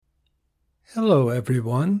Hello,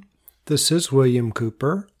 everyone. This is William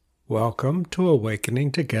Cooper. Welcome to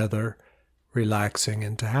Awakening Together, Relaxing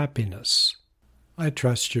into Happiness. I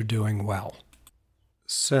trust you're doing well.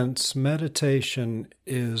 Since meditation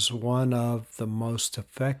is one of the most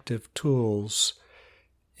effective tools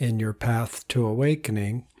in your path to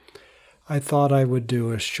awakening, I thought I would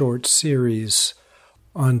do a short series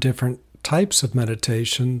on different types of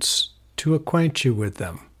meditations to acquaint you with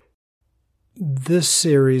them. This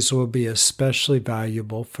series will be especially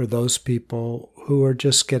valuable for those people who are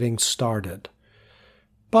just getting started,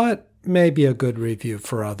 but maybe a good review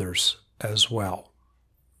for others as well.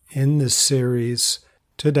 In this series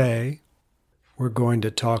today, we're going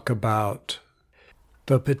to talk about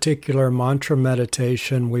the particular mantra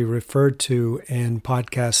meditation we referred to in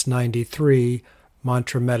podcast 93,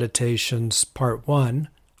 Mantra Meditations Part 1,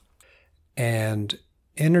 and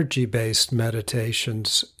energy-based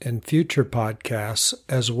meditations in future podcasts,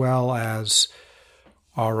 as well as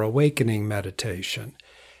our awakening meditation.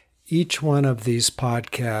 Each one of these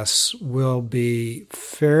podcasts will be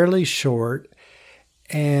fairly short,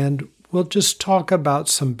 and we'll just talk about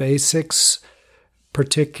some basics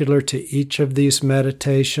particular to each of these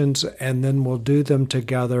meditations, and then we'll do them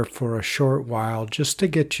together for a short while just to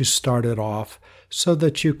get you started off so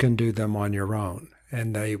that you can do them on your own,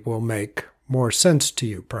 and they will make more sense to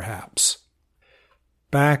you, perhaps.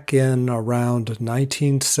 Back in around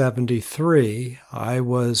 1973, I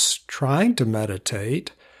was trying to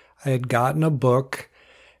meditate. I had gotten a book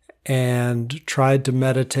and tried to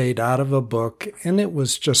meditate out of a book, and it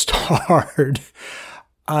was just hard.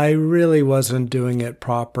 I really wasn't doing it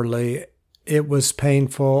properly. It was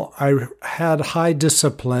painful. I had high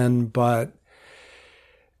discipline, but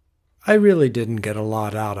I really didn't get a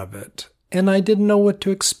lot out of it. And I didn't know what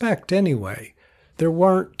to expect anyway. There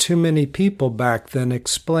weren't too many people back then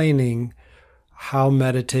explaining how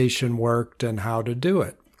meditation worked and how to do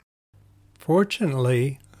it.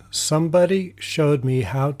 Fortunately, somebody showed me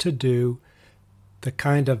how to do the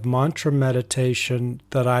kind of mantra meditation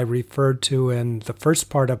that I referred to in the first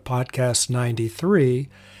part of podcast 93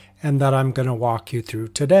 and that I'm going to walk you through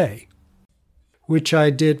today, which I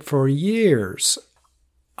did for years.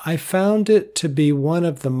 I found it to be one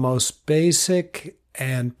of the most basic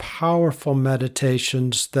and powerful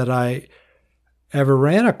meditations that I ever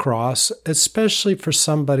ran across, especially for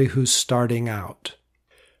somebody who's starting out.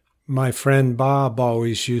 My friend Bob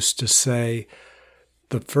always used to say,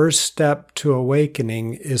 the first step to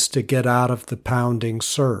awakening is to get out of the pounding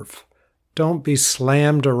surf. Don't be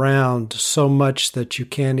slammed around so much that you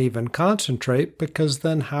can't even concentrate, because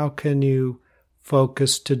then how can you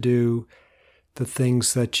focus to do the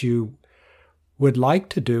things that you would like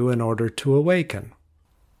to do in order to awaken?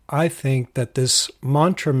 I think that this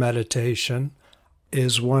mantra meditation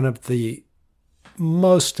is one of the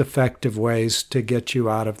most effective ways to get you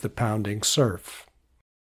out of the pounding surf.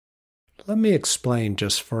 Let me explain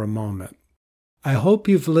just for a moment. I hope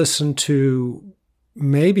you've listened to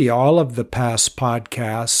maybe all of the past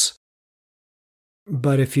podcasts,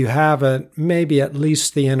 but if you haven't, maybe at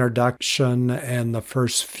least the introduction and the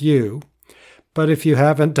first few. But if you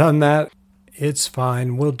haven't done that, it's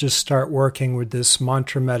fine. We'll just start working with this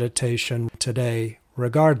mantra meditation today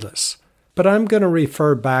regardless. But I'm going to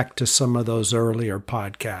refer back to some of those earlier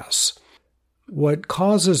podcasts. What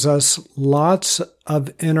causes us lots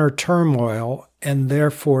of inner turmoil and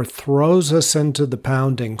therefore throws us into the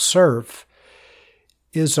pounding surf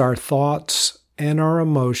is our thoughts and our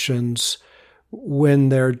emotions when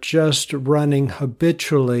they're just running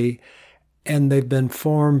habitually and they've been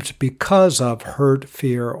formed because of hurt,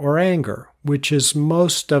 fear, or anger, which is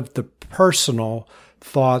most of the personal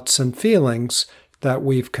thoughts and feelings that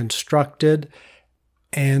we've constructed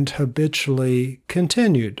and habitually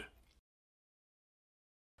continued.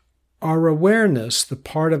 Our awareness, the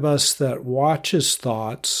part of us that watches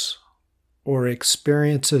thoughts or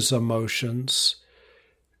experiences emotions,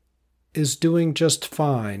 is doing just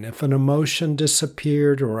fine. If an emotion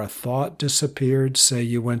disappeared or a thought disappeared, say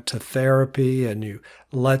you went to therapy and you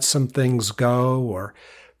let some things go, or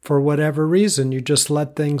for whatever reason you just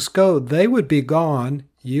let things go, they would be gone,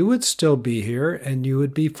 you would still be here, and you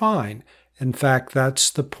would be fine. In fact, that's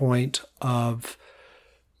the point of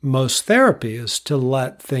most therapy, is to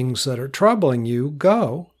let things that are troubling you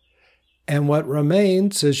go, and what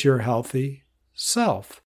remains is your healthy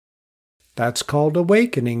self. That's called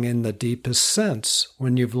awakening in the deepest sense,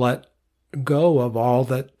 when you've let go of all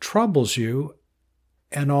that troubles you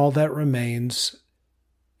and all that remains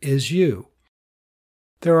is you.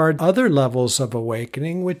 There are other levels of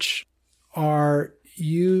awakening, which are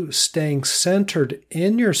you staying centered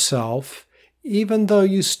in yourself, even though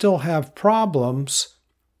you still have problems,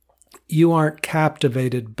 you aren't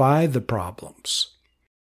captivated by the problems.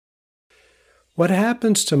 What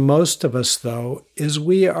happens to most of us, though, is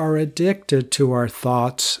we are addicted to our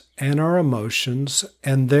thoughts and our emotions,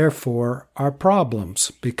 and therefore our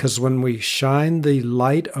problems, because when we shine the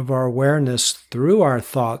light of our awareness through our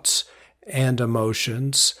thoughts and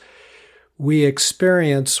emotions, we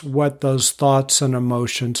experience what those thoughts and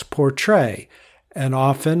emotions portray. And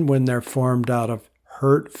often when they're formed out of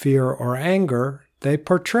hurt, fear, or anger, they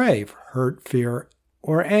portray hurt, fear,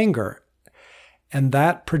 or anger. And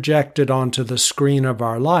that projected onto the screen of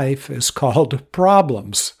our life is called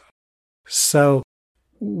problems. So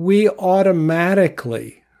we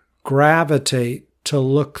automatically gravitate to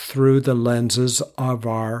look through the lenses of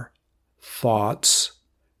our thoughts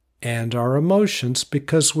and our emotions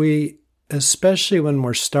because we, especially when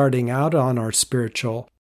we're starting out on our spiritual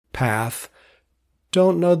path,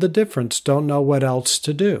 don't know the difference, don't know what else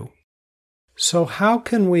to do. So how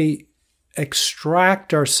can we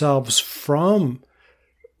extract ourselves from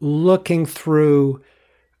looking through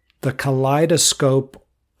the kaleidoscope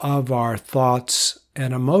of our thoughts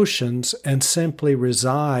and emotions and simply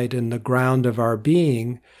reside in the ground of our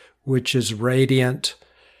being, which is radiant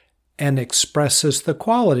and expresses the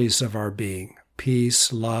qualities of our being: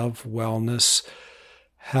 peace, love, wellness,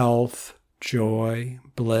 health, joy,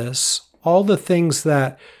 bliss, all the things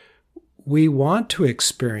that we want to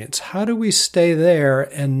experience? How do we stay there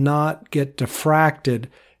and not get diffracted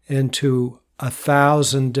into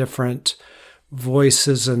 1,000 different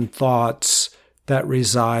voices and thoughts that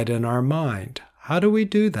reside in our mind? How do we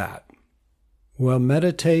do that? Well,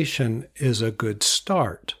 meditation is a good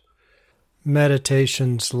start.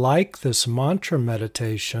 Meditations like this mantra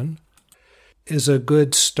meditation is a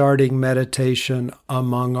good starting meditation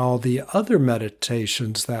among all the other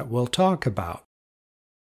meditations that we'll talk about.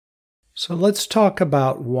 So let's talk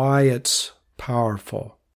about why it's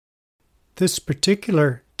powerful. This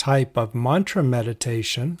particular type of mantra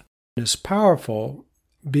meditation is powerful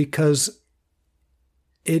because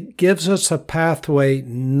it gives us a pathway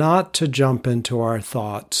not to jump into our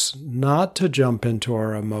thoughts, not to jump into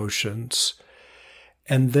our emotions,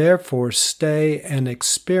 and therefore stay and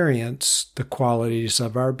experience the qualities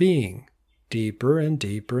of our being deeper and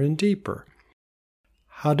deeper and deeper.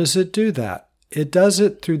 How does it do that? It does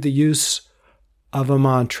it through the use of a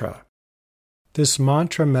mantra. This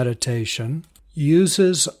mantra meditation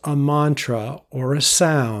uses a mantra or a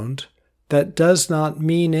sound that does not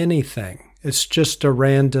mean anything. It's just a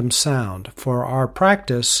random sound. For our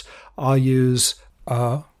practice, I'll use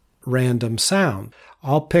a random sound.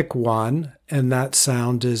 I'll pick one, and that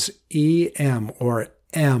sound is E-M or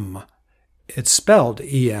M. It's spelled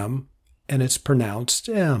E-M, and it's pronounced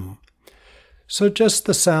M. So just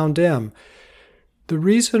the sound M. The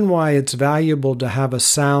reason why it's valuable to have a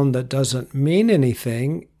sound that doesn't mean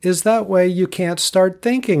anything is that way you can't start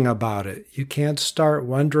thinking about it. You can't start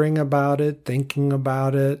wondering about it, thinking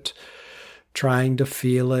about it, trying to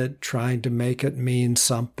feel it, trying to make it mean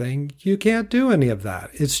something. You can't do any of that.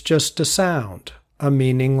 It's just a sound, a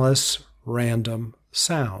meaningless, random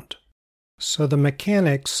sound. So the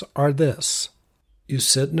mechanics are this. You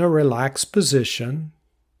sit in a relaxed position,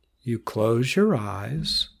 you close your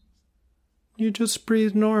eyes, you just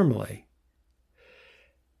breathe normally.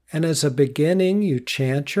 And as a beginning, you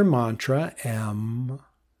chant your mantra, M,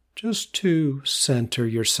 just to center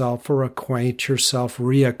yourself or reacquaint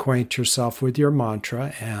yourself with your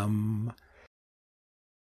mantra, M.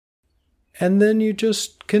 And then you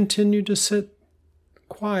just continue to sit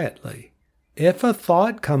quietly. If a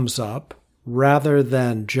thought comes up, rather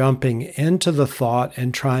than jumping into the thought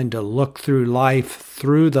and trying to look through life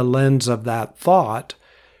through the lens of that thought,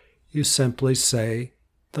 you simply say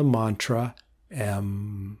the mantra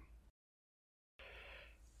M.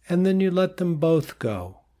 And then you let them both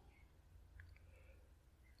go.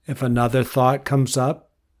 If another thought comes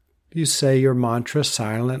up, you say your mantra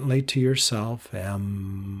silently to yourself,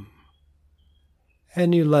 M.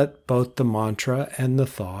 And you let both the mantra and the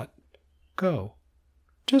thought go.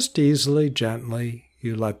 Just easily, gently,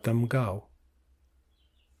 you let them go.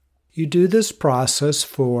 You do this process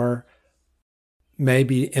for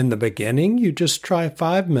maybe in the beginning, you just try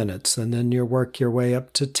 5 minutes, and then you work your way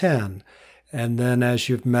up to 10. And then as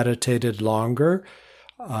you've meditated longer,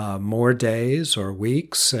 more days or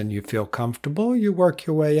weeks, and you feel comfortable, you work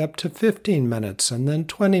your way up to 15 minutes and then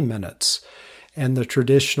 20 minutes. And the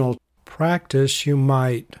traditional practice, you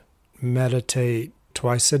might meditate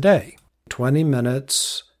twice a day, 20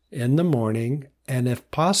 minutes in the morning, and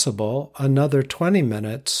if possible, another 20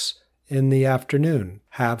 minutes in the afternoon.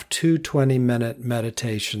 Have 2 20-minute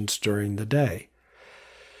meditations during the day.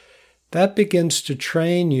 That begins to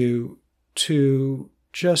train you to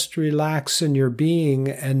just relax in your being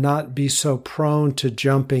and not be so prone to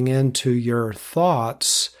jumping into your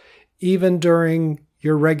thoughts, even during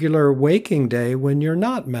your regular waking day when you're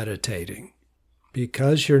not meditating.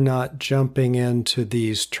 Because you're not jumping into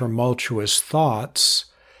these tumultuous thoughts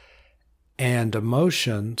and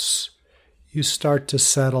emotions, you start to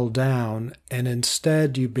settle down, and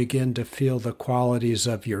instead you begin to feel the qualities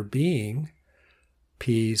of your being: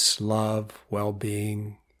 peace, love,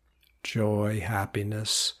 well-being, joy,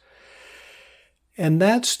 happiness. And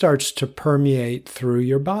that starts to permeate through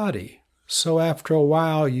your body. So after a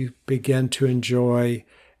while, you begin to enjoy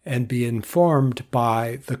and be informed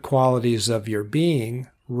by the qualities of your being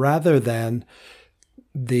rather than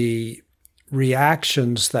the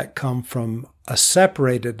reactions that come from a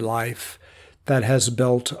separated life that has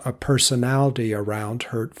built a personality around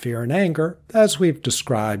hurt, fear, and anger, as we've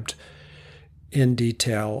described in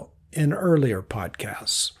detail in earlier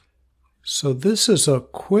podcasts. So this is a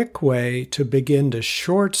quick way to begin to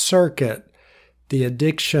short-circuit the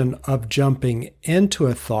addiction of jumping into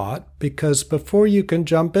a thought, because before you can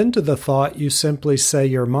jump into the thought, you simply say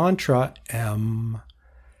your mantra, and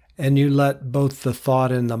you let both the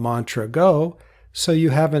thought and the mantra go, so you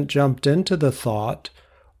haven't jumped into the thought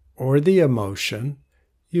or the emotion.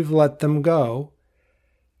 You've let them go,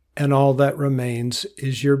 and all that remains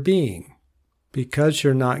is your being. Because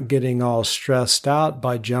you're not getting all stressed out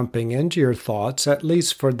by jumping into your thoughts, at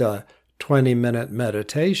least for the 20-minute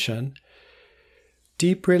meditation,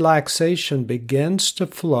 deep relaxation begins to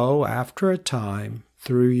flow after a time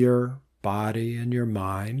through your body and your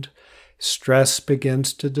mind. Stress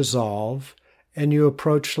begins to dissolve, and you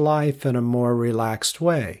approach life in a more relaxed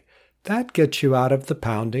way. That gets you out of the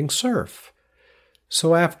pounding surf.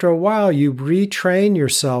 So after a while, you retrain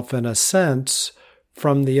yourself in a sense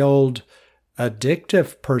from the old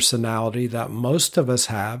addictive personality that most of us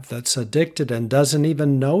have, that's addicted and doesn't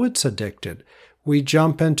even know it's addicted. We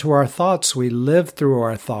jump into our thoughts, we live through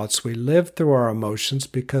our thoughts, we live through our emotions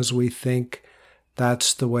because we think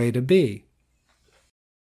that's the way to be.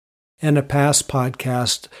 In a past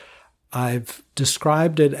podcast, I've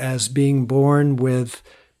described it as being born with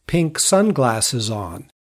pink sunglasses on.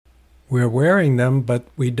 We're wearing them, but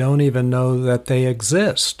we don't even know that they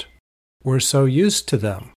exist. We're so used to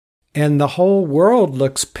them. And the whole world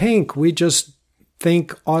looks pink. We just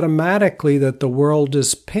think automatically that the world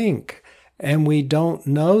is pink. And we don't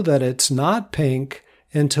know that it's not pink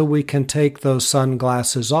until we can take those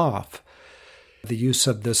sunglasses off. The use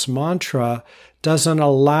of this mantra doesn't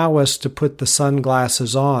allow us to put the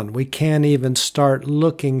sunglasses on. We can't even start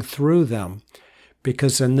looking through them,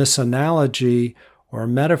 because in this analogy or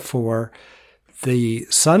metaphor, the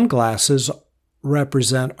sunglasses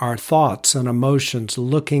represent our thoughts and emotions,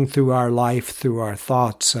 looking through our life through our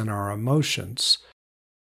thoughts and our emotions.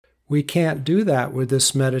 We can't do that with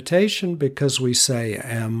this meditation because we say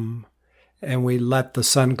and we let the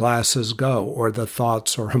sunglasses go, or the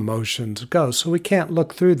thoughts or emotions go, so we can't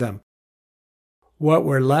look through them. What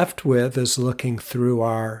we're left with is looking through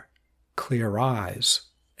our clear eyes,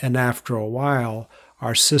 and after a while,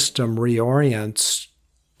 our system reorients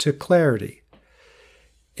to clarity.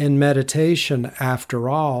 In meditation, after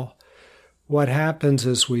all, what happens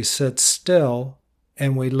is we sit still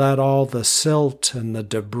and we let all the silt and the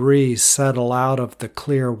debris settle out of the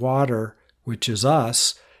clear water, which is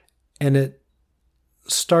us, and it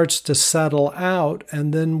starts to settle out,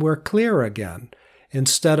 and then we're clear again.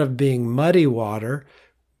 Instead of being muddy water,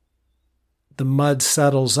 the mud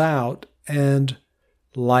settles out and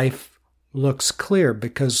life looks clear,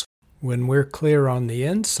 because when we're clear on the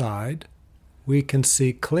inside, we can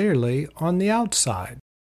see clearly on the outside.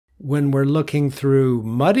 When we're looking through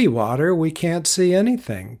muddy water, we can't see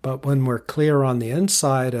anything. But when we're clear on the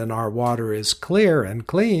inside and our water is clear and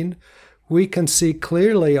clean, we can see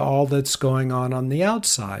clearly all that's going on the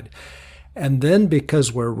outside. And then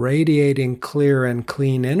because we're radiating clear and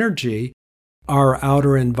clean energy, our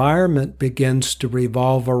outer environment begins to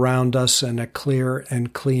revolve around us in a clear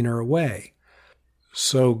and cleaner way.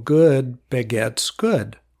 So good begets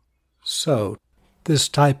good. So this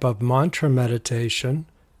type of mantra meditation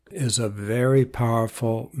is a very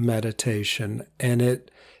powerful meditation, and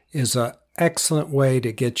it is an excellent way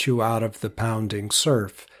to get you out of the pounding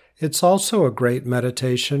surf. It's also a great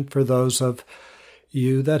meditation for those of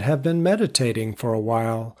you that have been meditating for a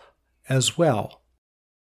while as well.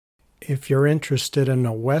 If you're interested in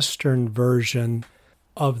a Western version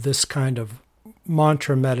of this kind of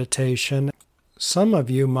mantra meditation, some of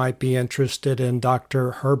you might be interested in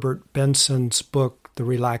Dr. Herbert Benson's book, The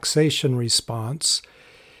Relaxation Response.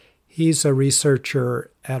 He's a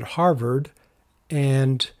researcher at Harvard,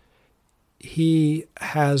 and he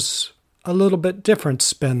has a little bit different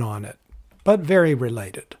spin on it, but very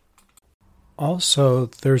related. Also,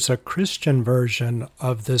 there's a Christian version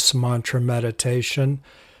of this mantra meditation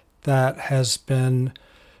that has been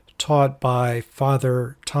taught by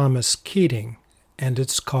Father Thomas Keating, and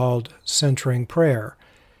it's called Centering Prayer.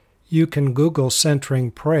 You can Google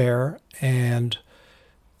Centering Prayer and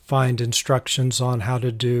find instructions on how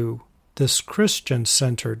to do this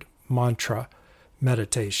Christian-centered mantra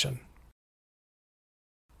meditation.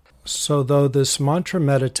 So though this mantra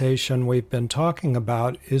meditation we've been talking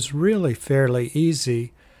about is really fairly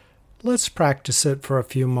easy, let's practice it for a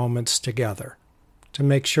few moments together to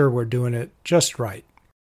make sure we're doing it just right.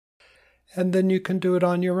 And then you can do it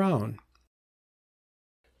on your own.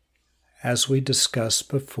 As we discussed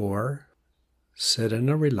before, sit in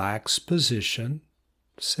a relaxed position.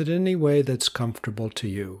 Sit any way that's comfortable to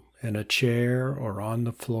you, in a chair or on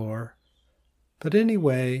the floor, but any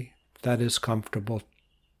way that is comfortable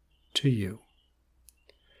to you.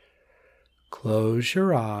 Close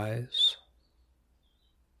your eyes.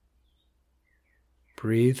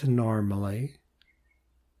 Breathe normally.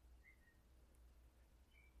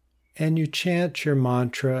 And you chant your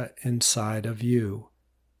mantra inside of you.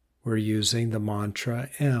 We're using the mantra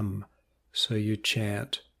M, so you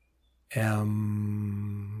chant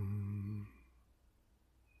M.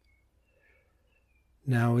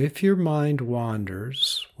 Now, if your mind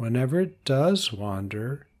wanders, whenever it does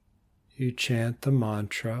wander, you chant the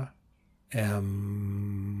mantra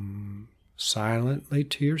M silently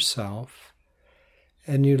to yourself,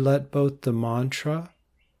 and you let both the mantra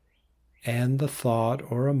and the thought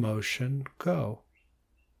or emotion go.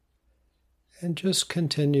 And just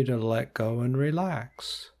continue to let go and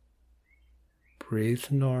relax.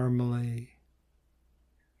 Breathe normally.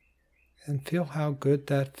 And feel how good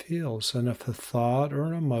that feels. And if a thought or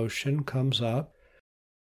an emotion comes up,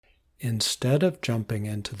 instead of jumping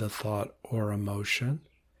into the thought or emotion,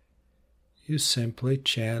 you simply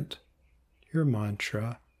chant your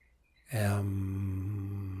mantra,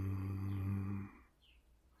 M.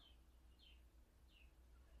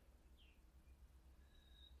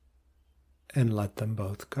 And let them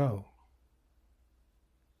both go.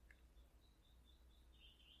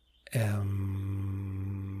 M.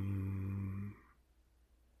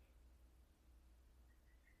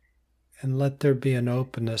 And let there be an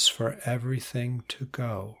openness for everything to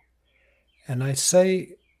go. And I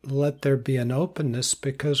say let there be an openness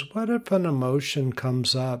because what if an emotion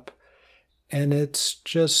comes up and it's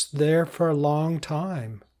just there for a long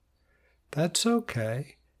time? That's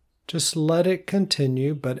okay. Just let it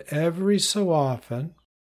continue, but every so often,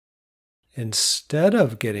 instead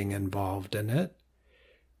of getting involved in it,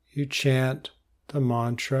 you chant the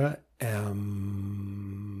mantra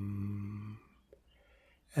M.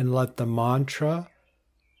 And let the mantra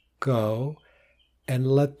go, and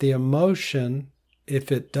let the emotion, if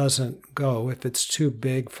it doesn't go, if it's too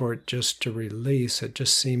big for it just to release, it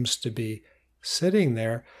just seems to be sitting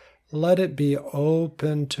there, let it be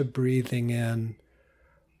open to breathing in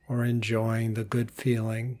or enjoying the good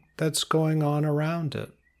feeling that's going on around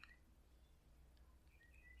it.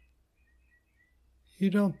 You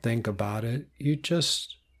don't think about it, you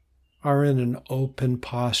just are in an open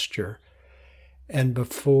posture. And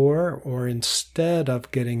before or instead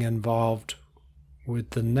of getting involved with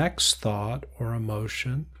the next thought or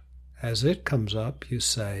emotion, as it comes up, you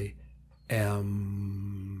say,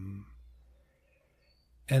 M.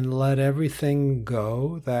 And let everything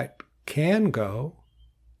go that can go,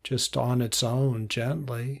 just on its own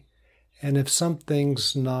gently. And if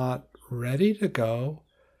something's not ready to go,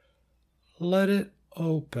 let it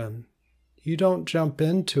open. You don't jump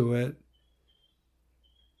into it.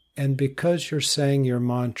 And because you're saying your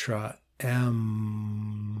mantra,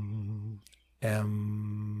 M,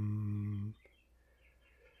 M,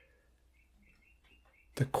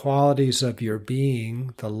 the qualities of your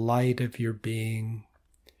being, the light of your being,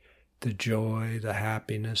 the joy, the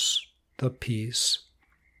happiness, the peace,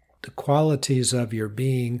 the qualities of your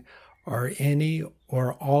being are any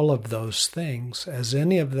or all of those things. As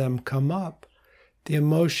any of them come up, the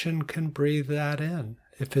emotion can breathe that in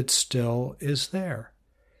if it still is there,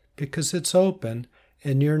 because it's open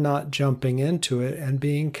and you're not jumping into it and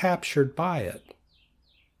being captured by it.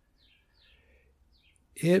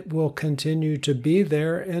 It will continue to be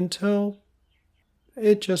there until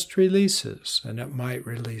it just releases, and it might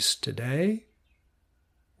release today,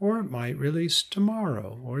 or it might release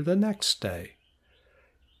tomorrow or the next day.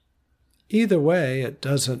 Either way, it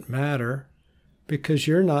doesn't matter because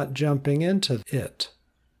you're not jumping into it.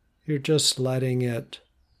 You're just letting it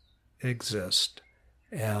exist.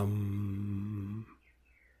 And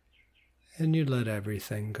you let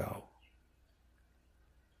everything go.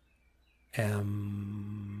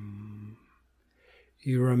 M.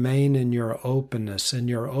 You remain in your openness. In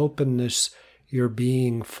your openness, your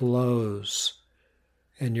being flows.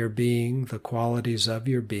 And your being, the qualities of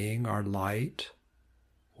your being are light,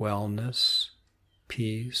 wellness,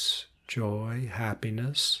 peace, joy,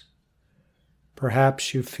 happiness.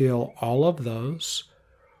 Perhaps you feel all of those,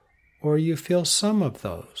 or you feel some of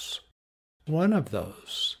those, one of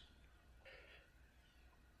those.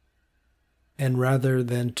 And rather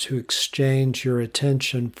than to exchange your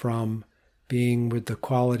attention from being with the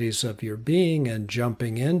qualities of your being and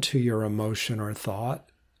jumping into your emotion or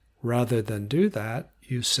thought, rather than do that,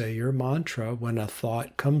 you say your mantra when a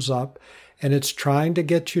thought comes up and it's trying to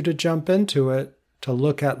get you to jump into it, to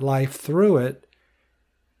look at life through it.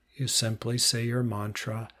 You simply say your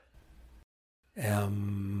mantra,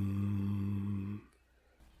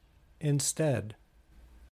 instead,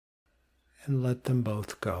 and let them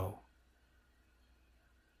both go.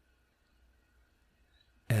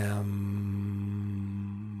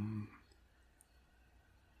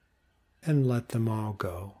 And let them all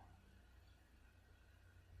go.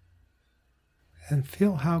 And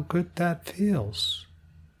feel how good that feels.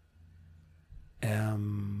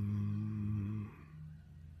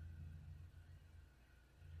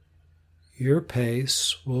 Your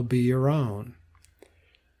pace will be your own.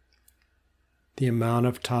 The amount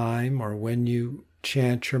of time or when you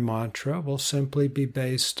chant your mantra will simply be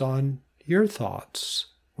based on your thoughts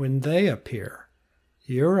when they appear,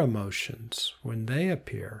 your emotions when they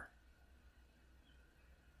appear.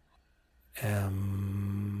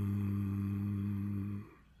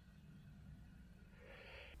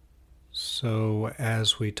 So,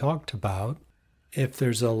 as we talked about, if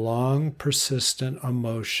there's a long, persistent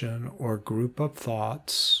emotion or group of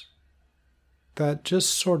thoughts that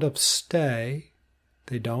just sort of stay,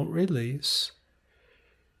 they don't release,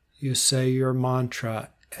 you say your mantra,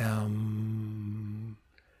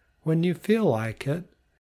 when you feel like it,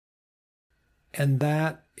 and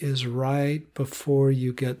that is right before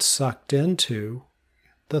you get sucked into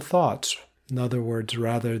the thoughts. In other words,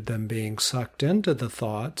 rather than being sucked into the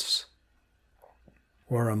thoughts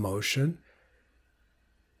or emotion,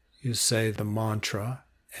 you say the mantra,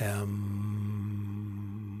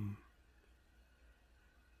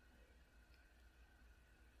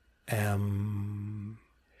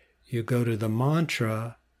 You go to the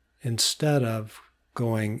mantra instead of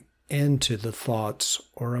going into the thoughts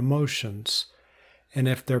or emotions. And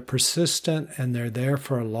if they're persistent and they're there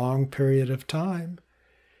for a long period of time,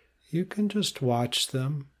 you can just watch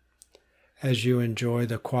them as you enjoy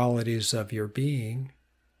the qualities of your being.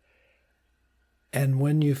 And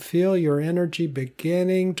when you feel your energy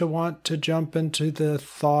beginning to want to jump into the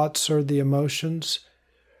thoughts or the emotions,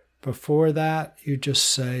 before that, you just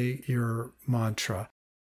say your mantra,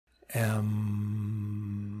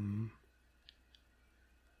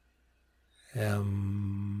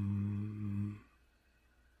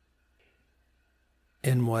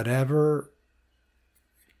 In whatever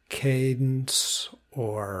cadence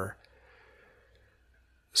or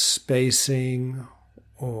spacing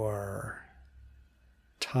or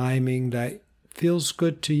timing that feels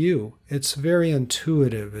good to you. It's very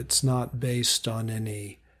intuitive. It's not based on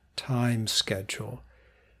any time schedule.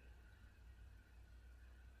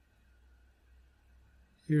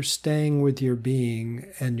 You're staying with your being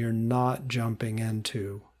and you're not jumping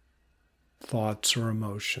into thoughts or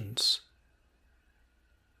emotions.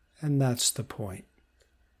 And that's the point.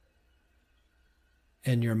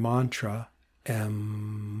 And your mantra,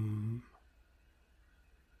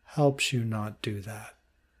 helps you not do that.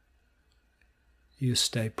 You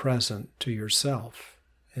stay present to yourself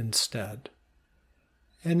instead.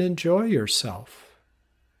 And enjoy yourself.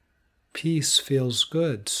 Peace feels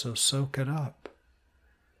good, so soak it up.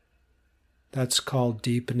 That's called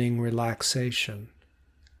deepening relaxation.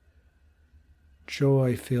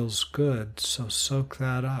 Joy feels good, so soak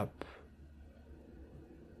that up.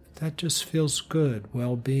 That just feels good,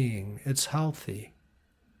 well-being. It's healthy.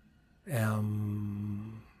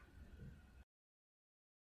 And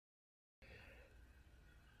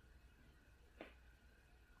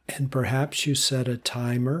perhaps you set a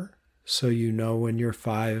timer so you know when your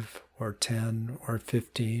 5 or 10 or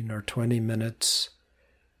 15 or 20 minutes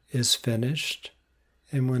is finished.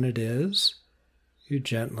 And when it is, you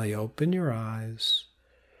gently open your eyes.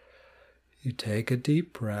 You take a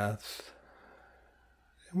deep breath.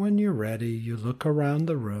 And when you're ready, you look around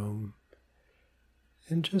the room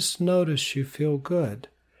and just notice you feel good.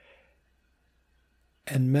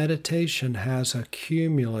 And meditation has a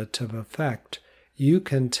cumulative effect. You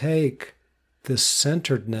can take this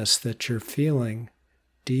centeredness that you're feeling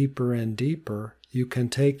deeper and deeper. You can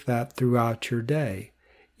take that throughout your day.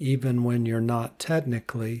 even when you're not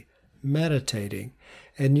technically meditating.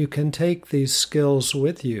 And you can take these skills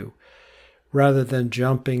with you rather than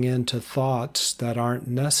jumping into thoughts that aren't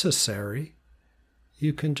necessary.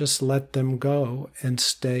 You can just let them go and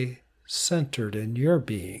stay centered in your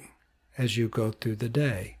being as you go through the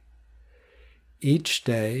day. Each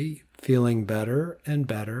day feeling better and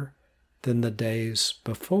better than the days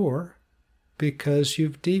before because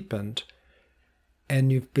you've deepened and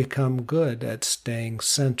you've become good at staying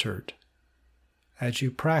centered as you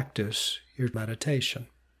practice your meditation.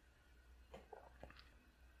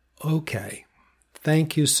 Okay,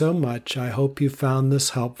 thank you so much. I hope you found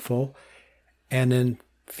this helpful. And in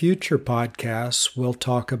future podcasts, we'll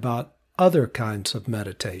talk about other kinds of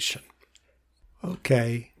meditation.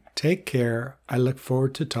 Okay, take care. I look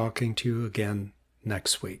forward to talking to you again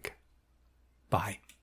next week. Bye.